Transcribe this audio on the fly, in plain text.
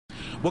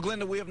Well,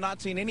 Glenda, we have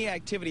not seen any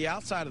activity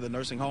outside of the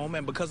nursing home,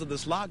 and because of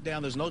this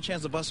lockdown, there's no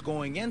chance of us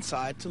going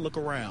inside to look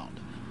around.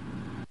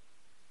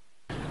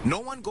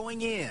 No one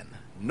going in,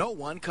 no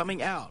one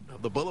coming out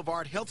of the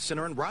Boulevard Health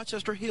Center in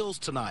Rochester Hills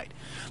tonight.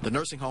 The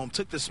nursing home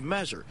took this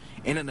measure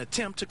in an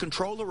attempt to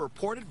control a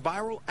reported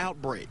viral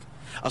outbreak.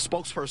 A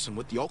spokesperson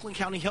with the Oakland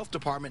County Health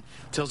Department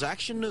tells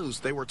Action News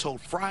they were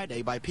told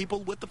Friday by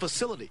people with the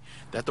facility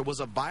that there was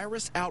a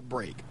virus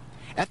outbreak.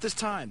 At this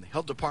time, the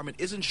health department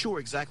isn't sure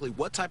exactly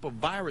what type of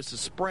virus is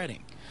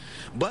spreading,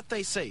 but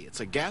they say it's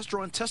a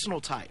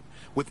gastrointestinal type,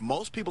 with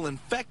most people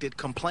infected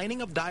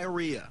complaining of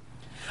diarrhea.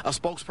 A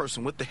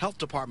spokesperson with the health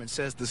department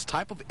says this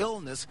type of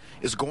illness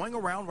is going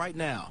around right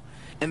now,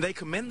 and they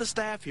commend the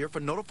staff here for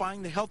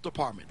notifying the health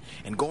department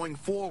and going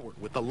forward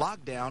with the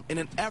lockdown in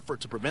an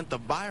effort to prevent the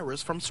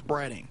virus from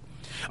spreading.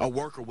 A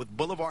worker with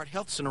Boulevard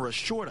Health Center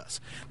assured us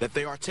that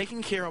they are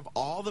taking care of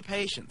all the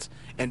patients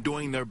and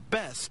doing their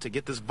best to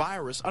get this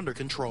virus under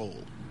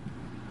control.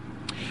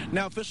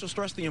 Now, officials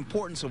stress the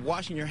importance of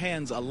washing your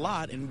hands a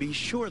lot and be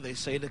sure, they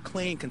say, to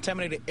clean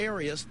contaminated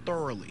areas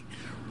thoroughly.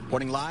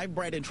 Reporting live,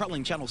 Brandon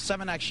Trutling, Channel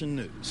 7 Action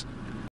News.